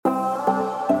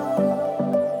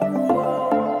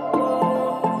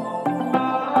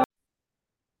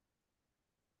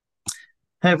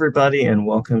Hi, everybody, and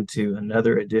welcome to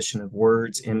another edition of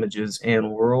Words, Images,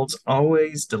 and Worlds.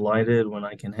 Always delighted when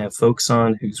I can have folks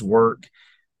on whose work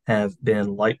have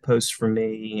been light posts for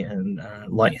me and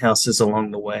lighthouses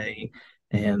along the way.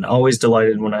 And always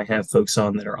delighted when I have folks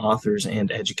on that are authors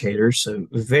and educators. So,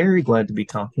 very glad to be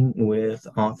talking with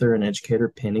author and educator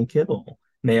Penny Kittle.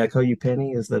 May I call you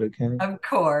Penny? Is that okay? Of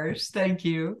course. Thank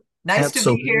you. Nice to be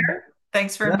Absolutely. here.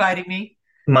 Thanks for Yeah, inviting me.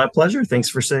 my pleasure. Thanks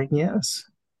for saying yes.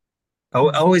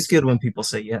 Always good when people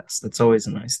say yes. That's always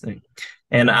a nice thing.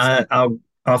 And I'll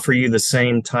offer you the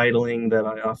same titling that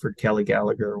I offered Kelly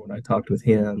Gallagher when I talked with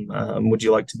him. Would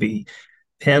you like to be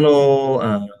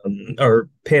Pennell or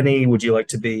Penny? Would you like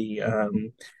to be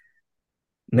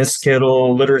Miss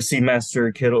Kittle, Literacy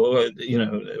Master Kittle,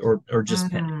 or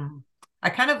just Penny? Mhm. I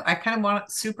kind of want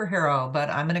superhero, but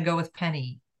I'm going to go with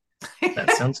Penny. That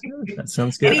sounds good. That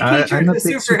sounds good. Any teacher I'm a is a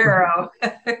big superhero.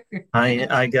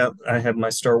 superhero. I have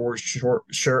my Star Wars short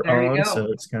shirt There you on, so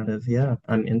go. it's kind of yeah,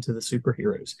 I'm into the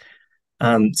superheroes.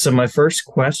 So my first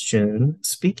question,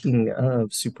 speaking of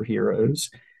superheroes,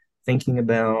 thinking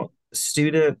about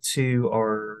students who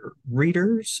are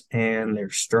readers and they're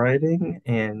striving,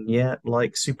 and yet,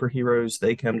 like superheroes,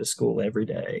 they come to school every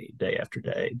day, day after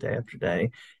day, day after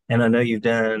day. And I know you've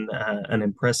done an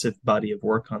impressive body of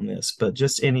work on this, but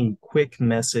just any quick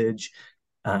message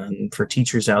for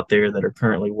teachers out there that are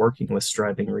currently working with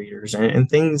striving readers and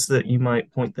things that you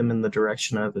might point them in the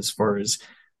direction of as far as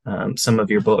some of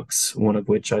your books, one of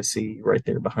which I see right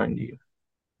there behind you.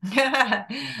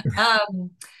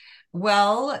 Um,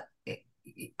 well,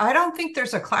 I don't think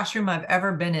there's a classroom I've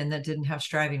ever been in that didn't have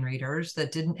striving readers,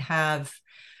 that didn't have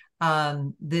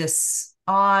this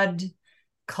odd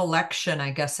collection,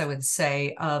 I guess I would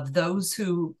say, of those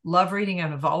who love reading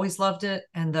and have always loved it,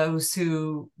 and those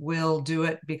who will do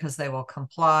it because they will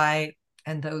comply,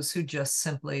 and those who just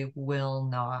simply will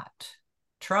not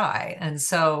try. And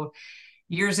so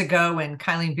years ago, when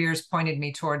Kylene Beers pointed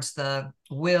me towards the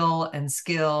will and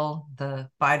skill, the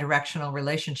bidirectional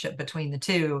relationship between the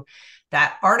two,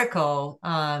 that article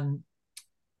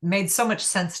made so much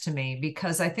sense to me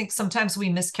because I think sometimes we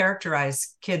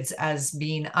mischaracterize kids as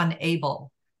being unable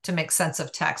to make sense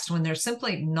of text when they're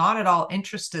simply not at all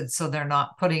interested. So they're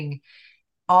not putting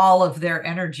all of their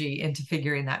energy into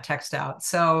figuring that text out.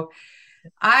 So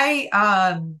I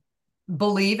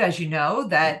believe, as you know,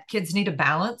 that kids need a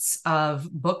balance of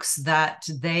books that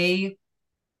they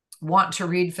want to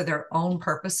read for their own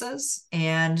purposes,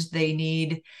 and they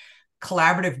need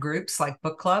collaborative groups like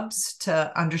book clubs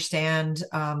to understand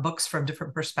books from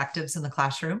different perspectives in the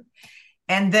classroom.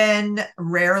 And then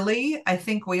rarely, I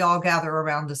think we all gather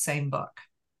around the same book.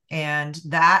 And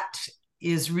that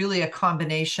is really a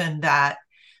combination that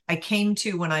I came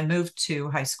to when I moved to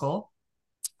high school.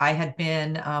 I had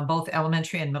been both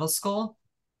elementary and middle school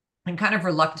and kind of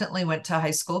reluctantly went to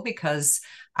high school because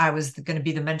I was going to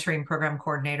be the mentoring program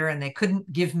coordinator and they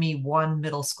couldn't give me one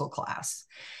middle school class.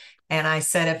 And I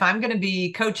said, if I'm going to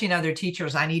be coaching other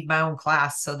teachers, I need my own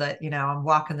class so that, I'm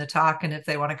walking the talk. And if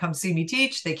they want to come see me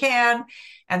teach, they can.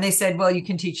 And they said, well, you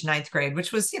can teach ninth grade,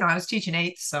 which was, I was teaching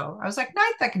eighth. So I was like,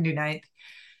 ninth, I can do ninth.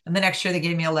 And the next year they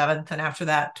gave me 11th. And after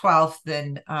that, 12th,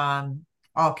 then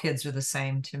all kids are the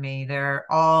same to me.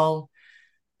 They're all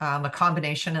a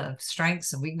combination of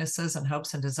strengths and weaknesses and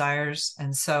hopes and desires.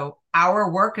 And so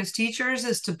our work as teachers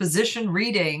is to position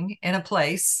reading in a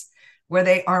place where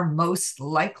they are most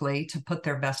likely to put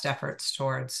their best efforts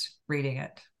towards reading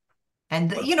it. And,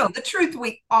 the truth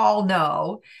we all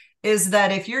know is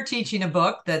that if you're teaching a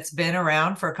book that's been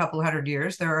around for a couple hundred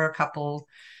years, there are a couple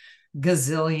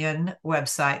gazillion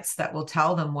websites that will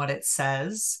tell them what it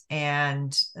says,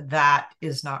 and that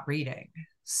is not reading.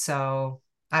 So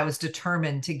I was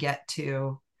determined to get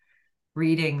to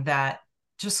reading that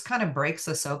just kind of breaks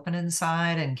us open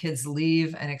inside, and kids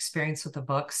leave an experience with the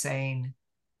book saying,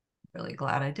 really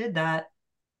glad I did that.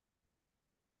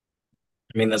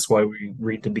 I mean, that's why we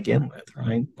read to begin with,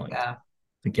 right? Like Yeah.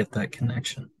 to get that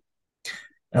connection.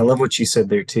 I love what you said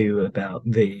there too about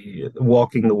the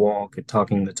walking the walk and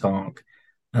talking the talk.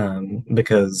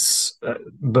 Because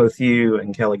both you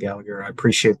and Kelly Gallagher, I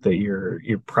appreciate that you're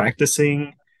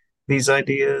practicing these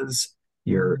ideas.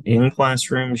 You're in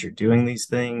classrooms, you're doing these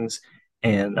things,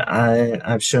 and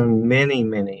I've shown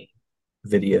many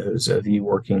videos of you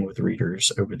working with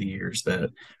readers over the years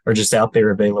that are just out there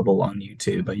available on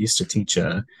YouTube. I used to teach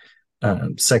a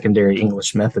secondary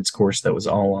English methods course that was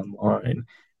all online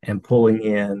and pulling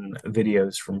in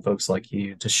videos from folks like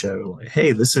you to show like,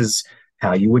 hey, this is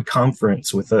how you would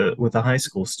conference with a high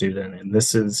school student, and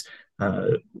this is uh,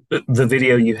 the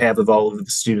video you have of all of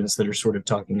the students that are sort of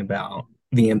talking about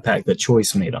the impact that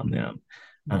choice made on them.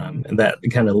 Mhm. And that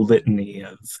kind of litany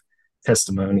of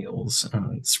testimonials.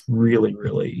 It's really,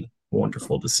 really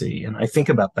wonderful to see. And I think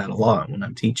about that a lot when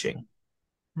I'm teaching.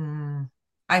 Mm.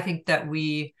 I think that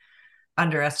we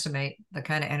underestimate the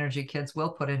kind of energy kids will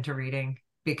put into reading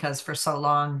because for so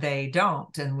long they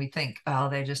don't. And we think, oh,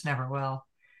 they just never will.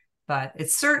 But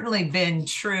it's certainly been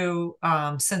true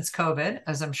since COVID,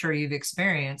 as I'm sure you've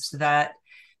experienced, that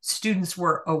students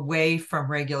were away from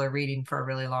regular reading for a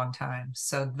really long time.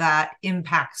 So that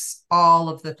impacts all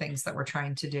of the things that we're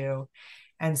trying to do.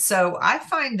 And so I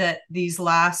find that these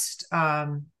last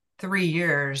 3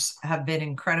 years have been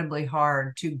incredibly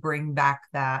hard to bring back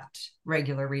that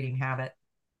regular reading habit.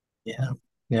 Yeah.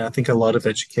 Yeah. I think a lot of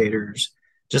educators,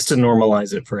 just to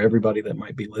normalize it for everybody that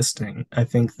might be listening, I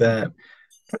think that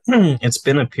it's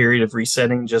been a period of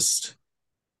resetting just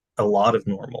a lot of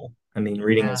normal. I mean,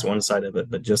 reading is Yeah. one side of it,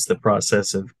 but just the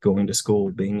process of going to school,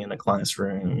 being in a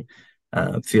classroom,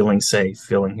 feeling safe,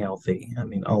 feeling healthy. I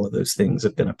mean, all of those things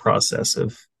have been a process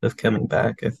of coming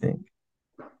back, I think.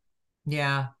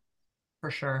 Yeah, for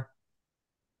sure.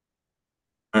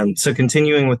 So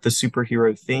continuing with the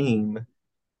superhero theme,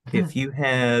 if you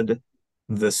had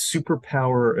the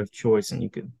superpower of choice and you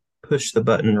could push the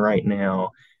button right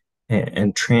now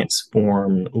and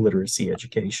transform literacy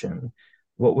education,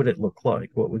 what would it look like?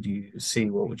 What would you see?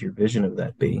 What would your vision of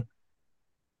that be?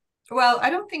 Well, I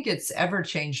don't think it's ever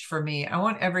changed for me. I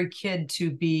want every kid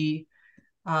to be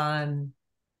um,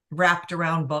 wrapped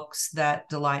around books that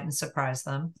delight and surprise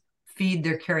them, feed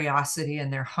their curiosity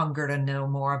and their hunger to know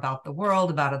more about the world,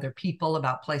 about other people,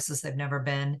 about places they've never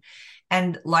been.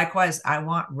 And likewise, I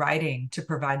want writing to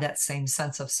provide that same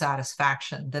sense of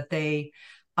satisfaction that they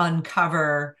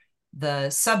uncover the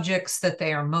subjects that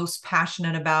they are most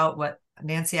passionate about, what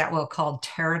Nancy Atwell called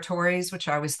territories, which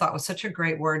I always thought was such a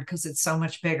great word because it's so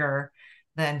much bigger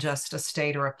than just a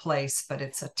state or a place, but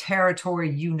it's a territory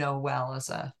you know well as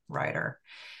a writer.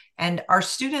 And our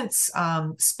students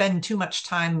spend too much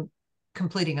time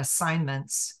completing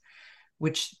assignments,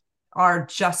 which are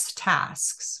just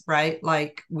tasks, right?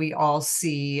 Like we all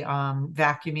see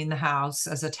vacuuming the house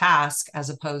as a task as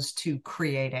opposed to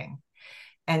creating.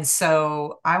 And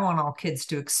so I want all kids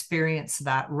to experience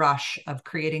that rush of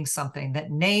creating something that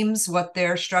names what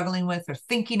they're struggling with or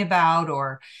thinking about,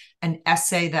 or an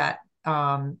essay that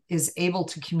is able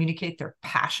to communicate their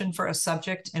passion for a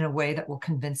subject in a way that will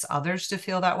convince others to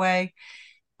feel that way.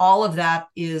 All of that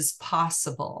is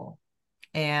possible.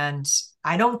 And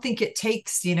I don't think it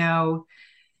takes,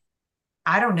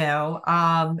 I don't know.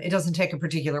 It doesn't take a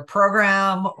particular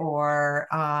program or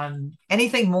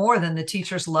anything more than the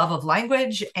teacher's love of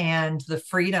language and the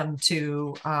freedom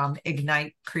to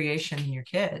ignite creation in your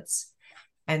kids.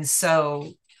 And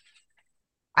so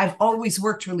I've always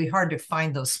worked really hard to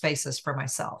find those spaces for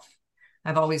myself.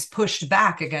 I've always pushed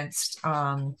back against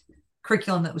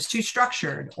curriculum that was too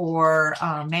structured or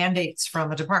mandates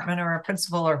from a department or a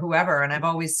principal or whoever. And I've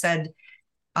always said,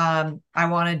 I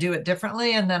want to do it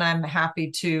differently. And then I'm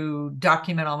happy to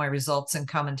document all my results and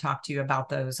come and talk to you about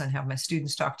those and have my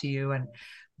students talk to you.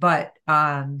 But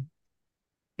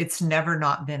it's never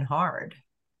not been hard.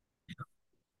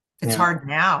 It's Yeah. hard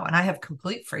now. And I have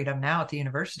complete freedom now at the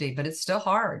university, but it's still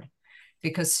hard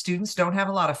because students don't have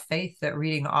a lot of faith that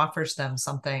reading offers them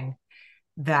something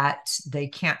that they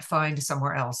can't find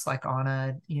somewhere else, like on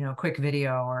a quick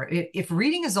video. Or if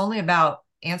reading is only about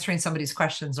answering somebody's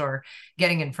questions or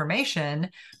getting information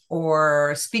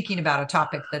or speaking about a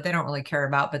topic that they don't really care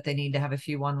about but they need to have a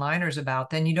few one-liners about,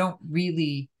 then you don't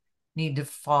really need to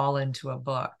fall into a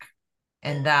book.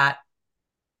 And that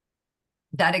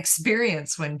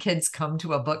experience when kids come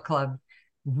to a book club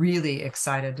really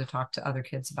excited to talk to other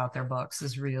kids about their books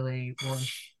is really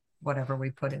worth whatever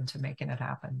we put into making it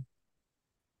happen.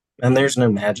 And there's no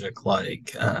magic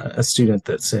like a student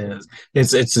that says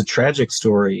it's a tragic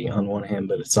story on one hand,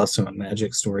 but it's also a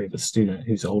magic story of a student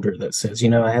who's older that says,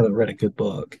 I haven't read a good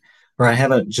book, or I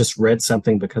haven't just read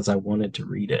something because I wanted to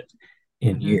read it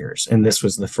in Mm-hmm. years, and this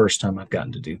was the first time I've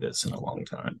gotten to do this in a long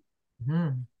time.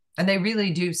 Mm-hmm. And they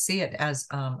really do see it as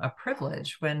a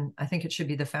privilege when I think it should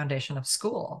be the foundation of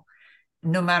school,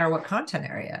 no matter what content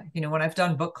area. When I've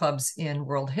done book clubs in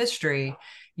world history,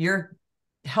 you're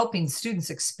helping students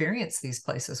experience these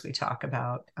places we talk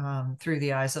about through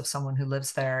the eyes of someone who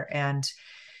lives there. And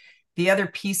the other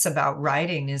piece about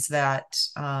writing is that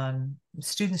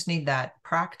students need that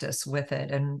practice with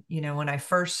it. And, when I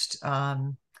first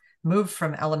moved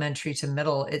from elementary to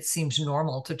middle, it seemed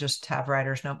normal to just have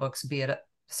writer's notebooks be at a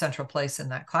central place in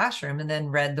that classroom, and then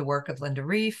read the work of Linda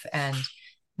Reef and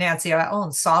Nancy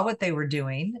Owen, saw what they were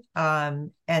doing,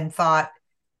 and thought,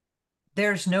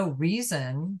 there's no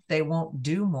reason they won't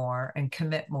do more and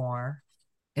commit more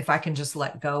if I can just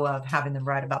let go of having them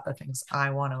write about the things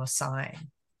I want to assign.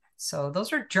 So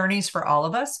those are journeys for all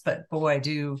of us, but boy,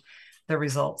 do the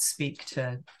results speak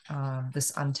to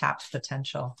this untapped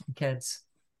potential in kids.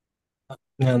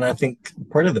 And I think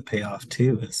part of the payoff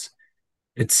too is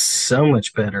it's so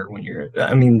much better when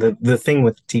I mean, the thing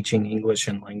with teaching English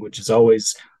and language is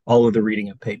always all of the reading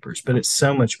of papers, but it's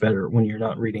so much better when you're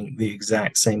not reading the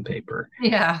exact same paper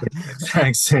Yeah. in the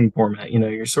exact same format. You know,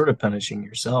 you're sort of punishing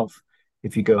yourself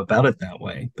if you go about it that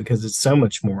way because it's so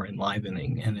much more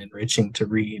enlivening and enriching to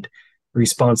read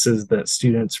responses that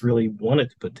students really wanted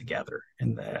to put together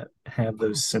and that have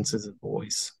those senses of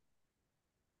voice.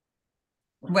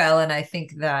 Well, and I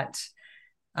think that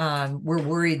we're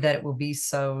worried that it will be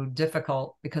so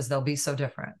difficult because they'll be so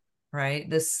different, right?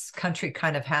 This country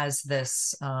kind of has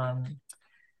this, I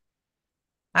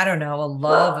don't know, a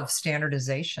love of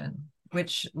standardization,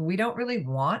 which we don't really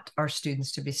want our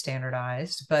students to be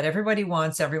standardized, but everybody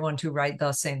wants everyone to write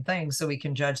the same thing so we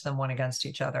can judge them one against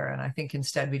each other. And I think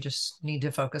instead we just need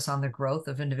to focus on the growth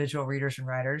of individual readers and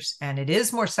writers. And it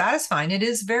is more satisfying. It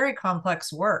is very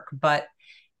complex work, but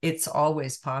it's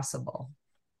always possible.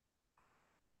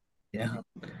 Yeah.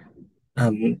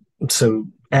 So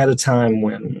at a time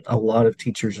when a lot of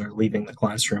teachers are leaving the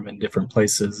classroom in different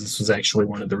places, this was actually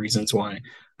one of the reasons why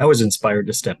I was inspired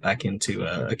to step back into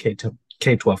a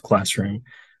K-12 classroom.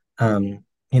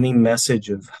 Any message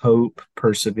of hope,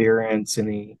 perseverance,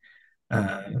 any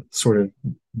sort of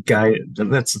guide,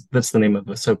 that's the name of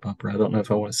a soap opera. I don't know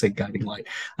if I want to say guiding light,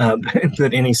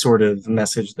 but any sort of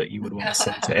message that you would want to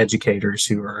send to educators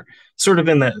who are sort of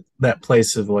in that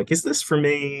place of like, is this for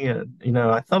me? You know,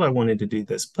 I thought I wanted to do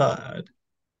this, but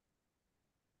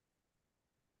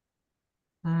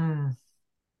Mm.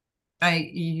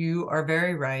 You are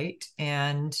very right.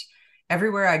 And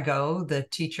everywhere I go, the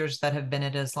teachers that have been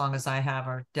it as long as I have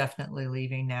are definitely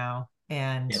leaving now.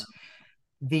 And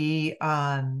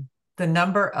yeah, the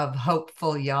number of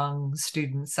hopeful young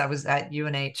students, I was at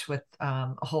UNH with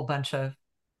a whole bunch of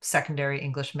secondary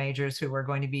English majors who were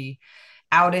going to be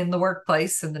out in the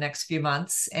workplace in the next few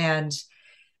months. And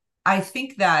I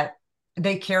think that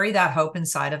they carry that hope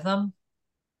inside of them.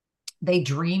 They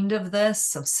dreamed of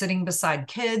this, of sitting beside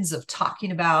kids, of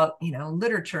talking about,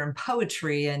 literature and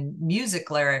poetry and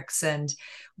music lyrics and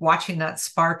watching that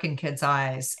spark in kids'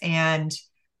 eyes. And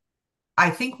I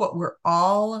think what we're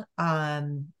all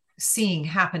seeing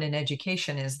happen in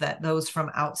education is that those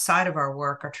from outside of our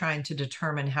work are trying to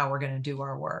determine how we're going to do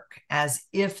our work as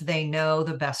if they know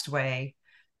the best way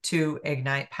to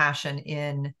ignite passion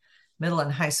in middle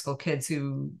and high school kids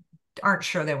who aren't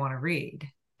sure they want to read.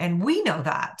 And we know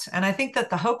that. And I think that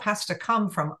the hope has to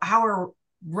come from our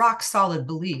rock solid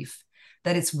belief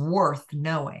that it's worth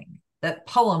knowing, that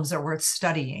poems are worth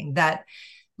studying, that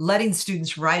letting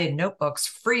students write in notebooks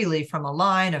freely from a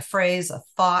line, a phrase, a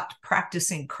thought,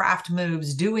 practicing craft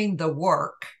moves, doing the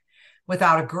work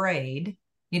without a grade.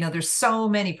 There's so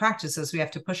many practices we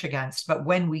have to push against, but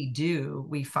when we do,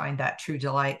 we find that true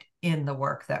delight in the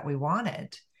work that we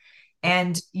wanted.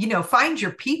 And, find your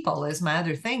people is my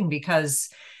other thing, because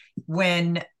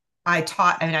when I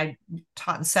taught in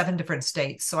 7 different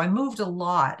states. So I moved a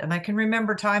lot. And I can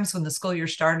remember times when the school year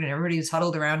started and everybody was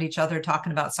huddled around each other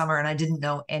talking about summer and I didn't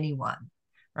know anyone,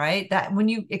 right? That when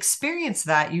you experience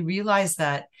that, you realize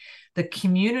that the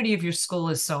community of your school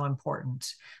is so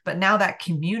important. But now that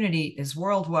community is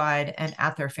worldwide and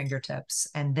at their fingertips,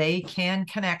 and they can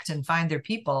connect and find their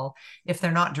people if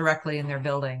they're not directly in their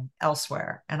building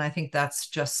elsewhere. And I think that's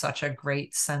just such a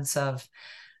great sense of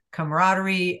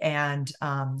camaraderie and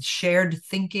shared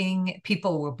thinking.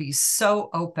 People will be so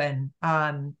open.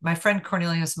 My friend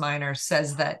Cornelius Miner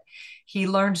says that he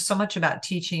learned so much about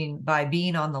teaching by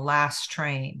being on the last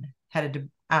train headed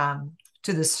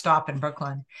to this stop in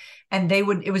Brooklyn. And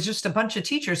it was just a bunch of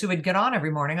teachers who would get on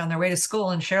every morning on their way to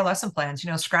school and share lesson plans,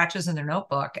 scratches in their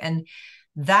notebook. And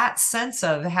that sense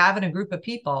of having a group of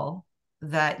people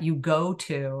that you go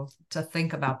to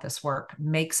think about this work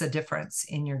makes a difference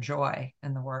in your joy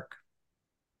in the work.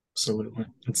 absolutely.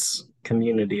 It's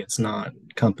community, it's not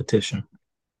competition.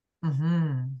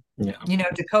 Mm-hmm. Yeah.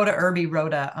 Dakota Irby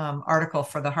wrote a article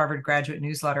for the Harvard Graduate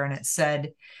Newsletter, and it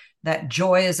said that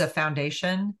joy is a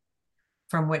foundation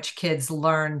from which kids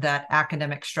learn that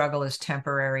academic struggle is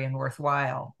temporary and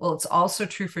worthwhile. Well, it's also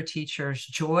true for teachers.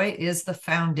 Joy is the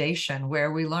foundation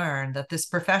where we learn that this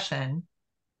profession,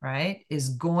 right, is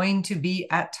going to be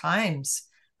at times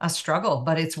a struggle,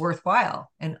 but it's worthwhile.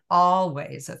 In all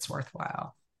ways, it's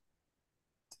worthwhile.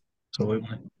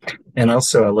 Absolutely. And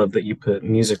also, I love that you put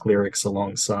music lyrics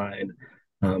alongside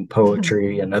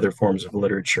poetry and other forms of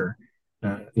literature.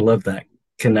 Love that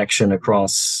connection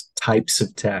across types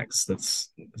of text. That's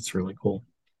really cool.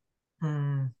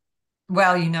 Hmm.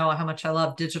 Well, you know how much I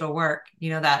love digital work.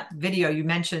 You know, that video you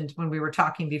mentioned when we were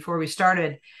talking before we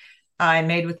started, I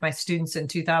made with my students in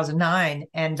 2009.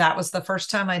 And that was the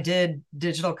first time I did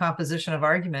digital composition of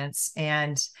arguments.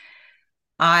 And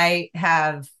I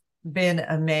have been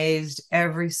amazed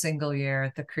every single year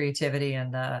at the creativity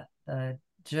and the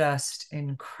just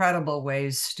incredible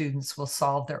ways students will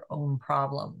solve their own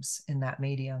problems in that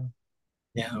medium.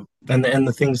 Yeah, and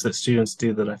the things that students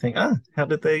do that I think, how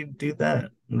did they do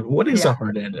that? What is a Yeah,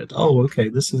 hard edit? Oh, okay,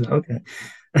 this is okay.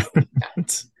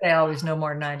 It's they always know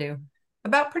more than I do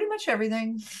about pretty much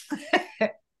everything.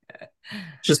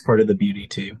 just part of the beauty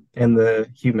too, and the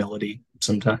humility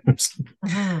sometimes.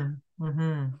 Hmm.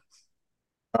 Hmm.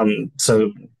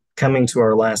 So coming to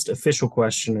our last official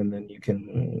question, and then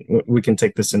we can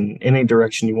take this in any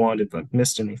direction you want if I've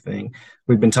missed anything.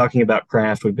 We've been talking about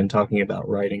craft, we've been talking about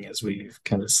writing as we've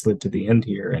kind of slid to the end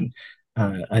here, and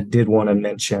I did want to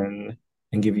mention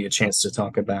and give you a chance to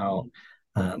talk about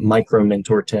micro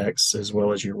mentor texts as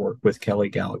well as your work with Kelly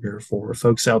Gallagher for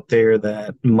folks out there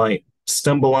that might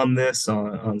stumble on this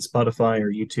on Spotify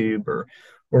or YouTube or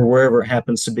wherever it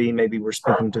happens to be. Maybe we're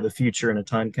speaking to the future in a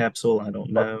time capsule. I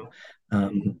don't know.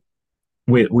 Um,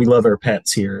 we love our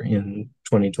pets here in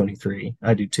 2023.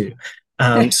 I do too.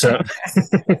 So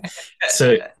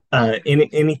so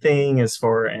anything as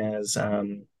far as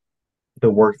the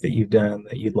work that you've done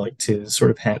that you'd like to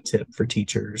sort of hat tip for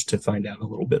teachers to find out a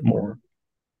little bit more.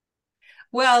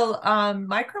 Well,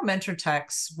 micro mentor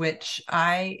texts, which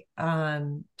I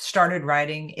started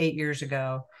writing 8 years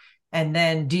ago and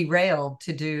then derailed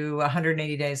to do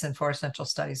 180 days in four essential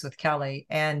studies with Kelly.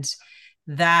 And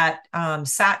that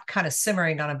sat kind of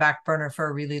simmering on a back burner for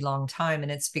a really long time.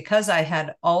 And it's because I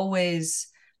had always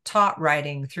taught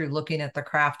writing through looking at the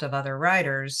craft of other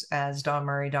writers, as Don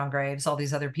Murray, Don Graves, all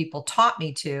these other people taught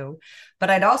me to.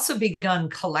 But I'd also begun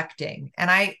collecting.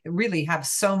 And I really have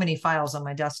so many files on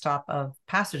my desktop of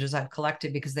passages I've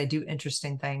collected because they do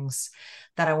interesting things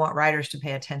that I want writers to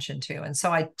pay attention to. And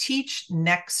so I teach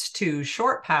next to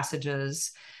short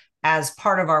passages as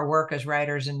part of our work as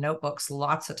writers in notebooks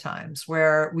lots of times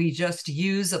where we just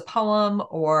use a poem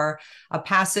or a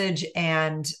passage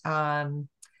and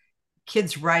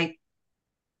kids write,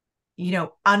 you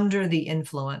know, under the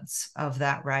influence of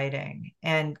that writing.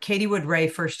 And Katie Wood Ray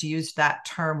first used that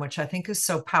term, which I think is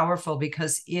so powerful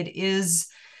because it is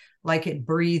like it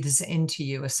breathes into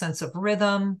you a sense of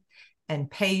rhythm and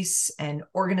pace and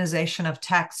organization of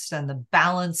text and the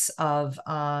balance of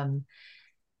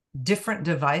different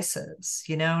devices,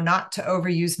 you know, not to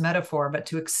overuse metaphor, but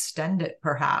to extend it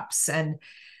perhaps. And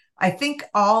I think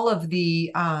all of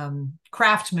the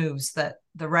craft moves that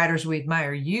the writers we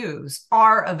admire use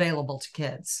are available to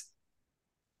kids.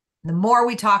 The more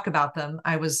we talk about them,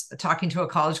 I was talking to a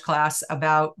college class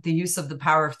about the use of the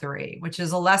power of three, which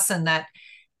is a lesson that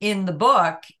in the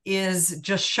book is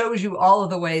just shows you all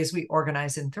of the ways we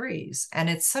organize in threes. And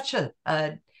it's such a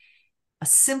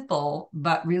simple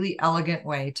but really elegant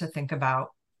way to think about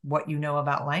what you know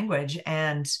about language.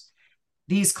 And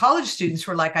these college students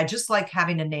were like, I just like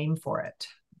having a name for it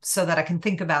so that I can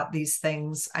think about these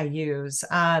things I use.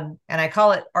 And I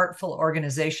call it artful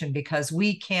organization because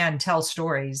we can tell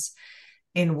stories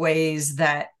in ways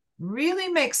that really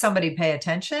make somebody pay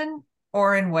attention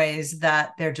or in ways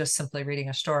that they're just simply reading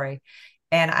a story.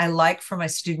 And I like for my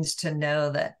students to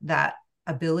know that that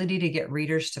ability to get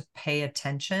readers to pay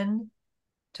attention,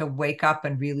 to wake up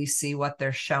and really see what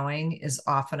they're showing is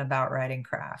often about writing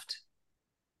craft.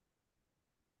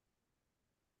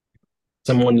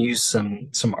 Someone used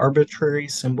some arbitrary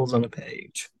symbols on a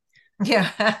page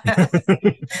Yeah.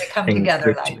 They come and together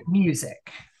tricked like you.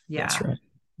 music. That's Yeah. right.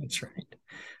 That's right.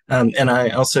 And I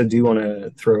also do want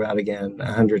to throw out again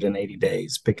 180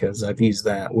 days because I've used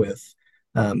that with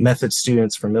method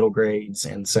students for middle grades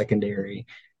and secondary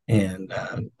and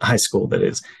high school, that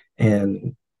is.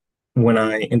 And when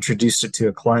I introduced it to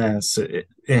a class, it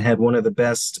had one of the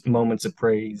best moments of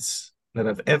praise that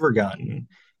I've ever gotten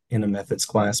in a methods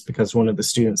class because one of the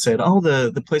students said, "Oh,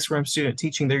 the place where I'm student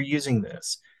teaching, they're using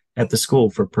this at the school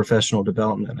for professional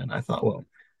development." And I thought, well,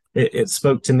 it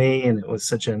spoke to me, and it was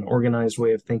such an organized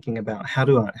way of thinking about how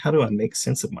do I make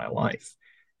sense of my life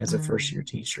as a first year Mm.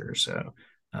 teacher. So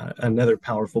another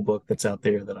powerful book that's out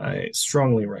there that I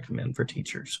strongly recommend for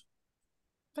teachers.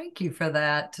 Thank you for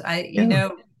that. You Yeah.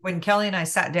 know, when Kelly and I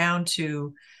sat down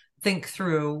to think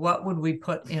through what would we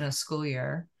put in a school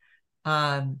year,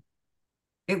 um,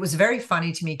 it was very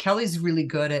funny to me. Kelly's really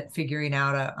good at figuring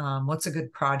out what's a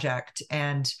good project.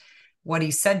 And what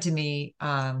he said to me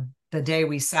the day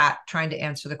we sat trying to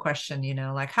answer the question,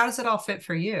 like, how does it all fit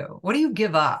for you? What do you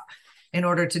give up in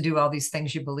order to do all these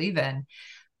things you believe in?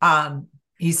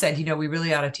 He said, we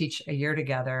really ought to teach a year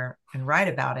together and write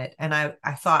about it. And I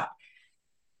thought,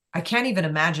 I can't even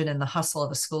imagine in the hustle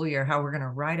of a school year how we're going to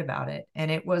write about it.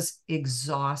 And it was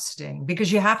exhausting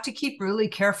because you have to keep really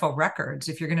careful records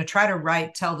if you're going to try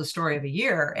to tell the story of a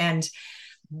year. And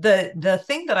the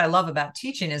thing that I love about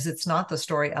teaching is it's not the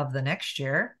story of the next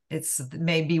year. It's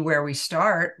maybe where we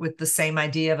start with the same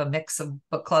idea of a mix of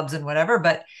book clubs and whatever,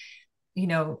 but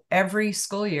every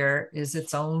school year is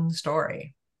its own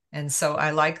story. And so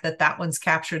I like that one's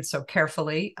captured so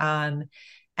carefully,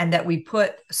 and that we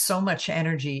put so much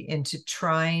energy into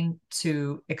trying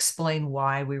to explain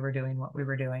why we were doing what we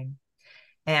were doing,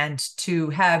 and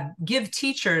to give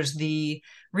teachers the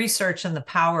research and the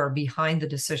power behind the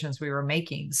decisions we were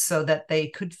making so that they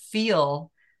could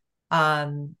feel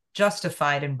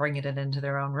justified in bringing it into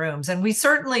their own rooms. And we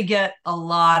certainly get a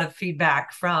lot of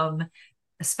feedback from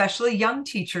especially young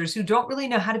teachers who don't really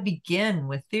know how to begin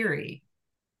with theory.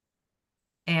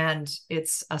 And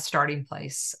it's a starting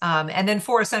place. And then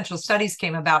 4 Essential Studies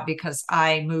came about because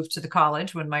I moved to the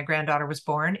college when my granddaughter was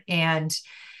born. And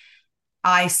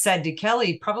I said to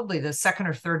Kelly, probably the second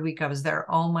or third week I was there,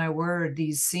 oh my word,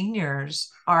 these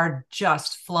seniors are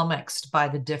just flummoxed by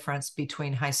the difference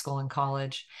between high school and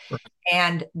college.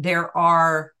 And there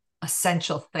are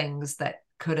essential things that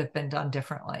could have been done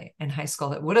differently in high school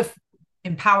that would have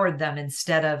empowered them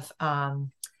instead of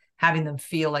having them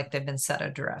feel like they've been set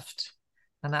adrift.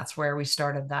 And that's where we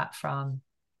started that from.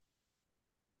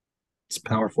 It's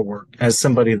powerful work. As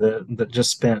somebody that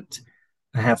just spent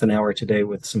a half an hour today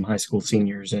with some high school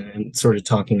seniors and sort of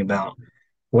talking about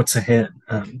what's ahead,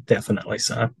 definitely,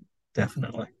 so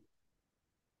definitely.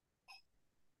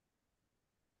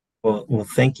 Well,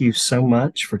 thank you so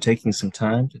much for taking some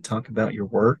time to talk about your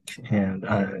work. And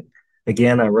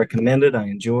again, I recommend it. I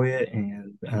enjoy it, and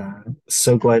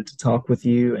so glad to talk with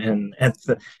you. And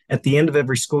at the end of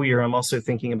every school year, I'm also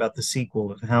thinking about the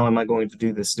sequel of how am I going to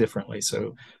do this differently.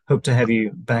 So hope to have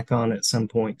you back on at some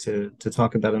point to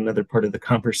talk about another part of the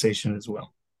conversation as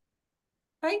well.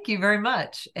 Thank you very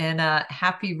much. And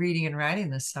happy reading and writing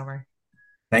this summer.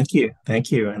 Thank you,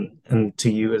 and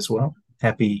to you as well.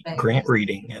 Happy grant Thanks.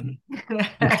 reading and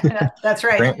That's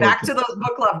right. grant Back working. to those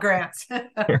book club grants. Thanks,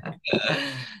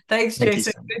 Thank you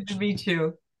Jason. so Good to much. meet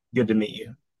you. Good to meet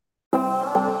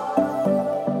you.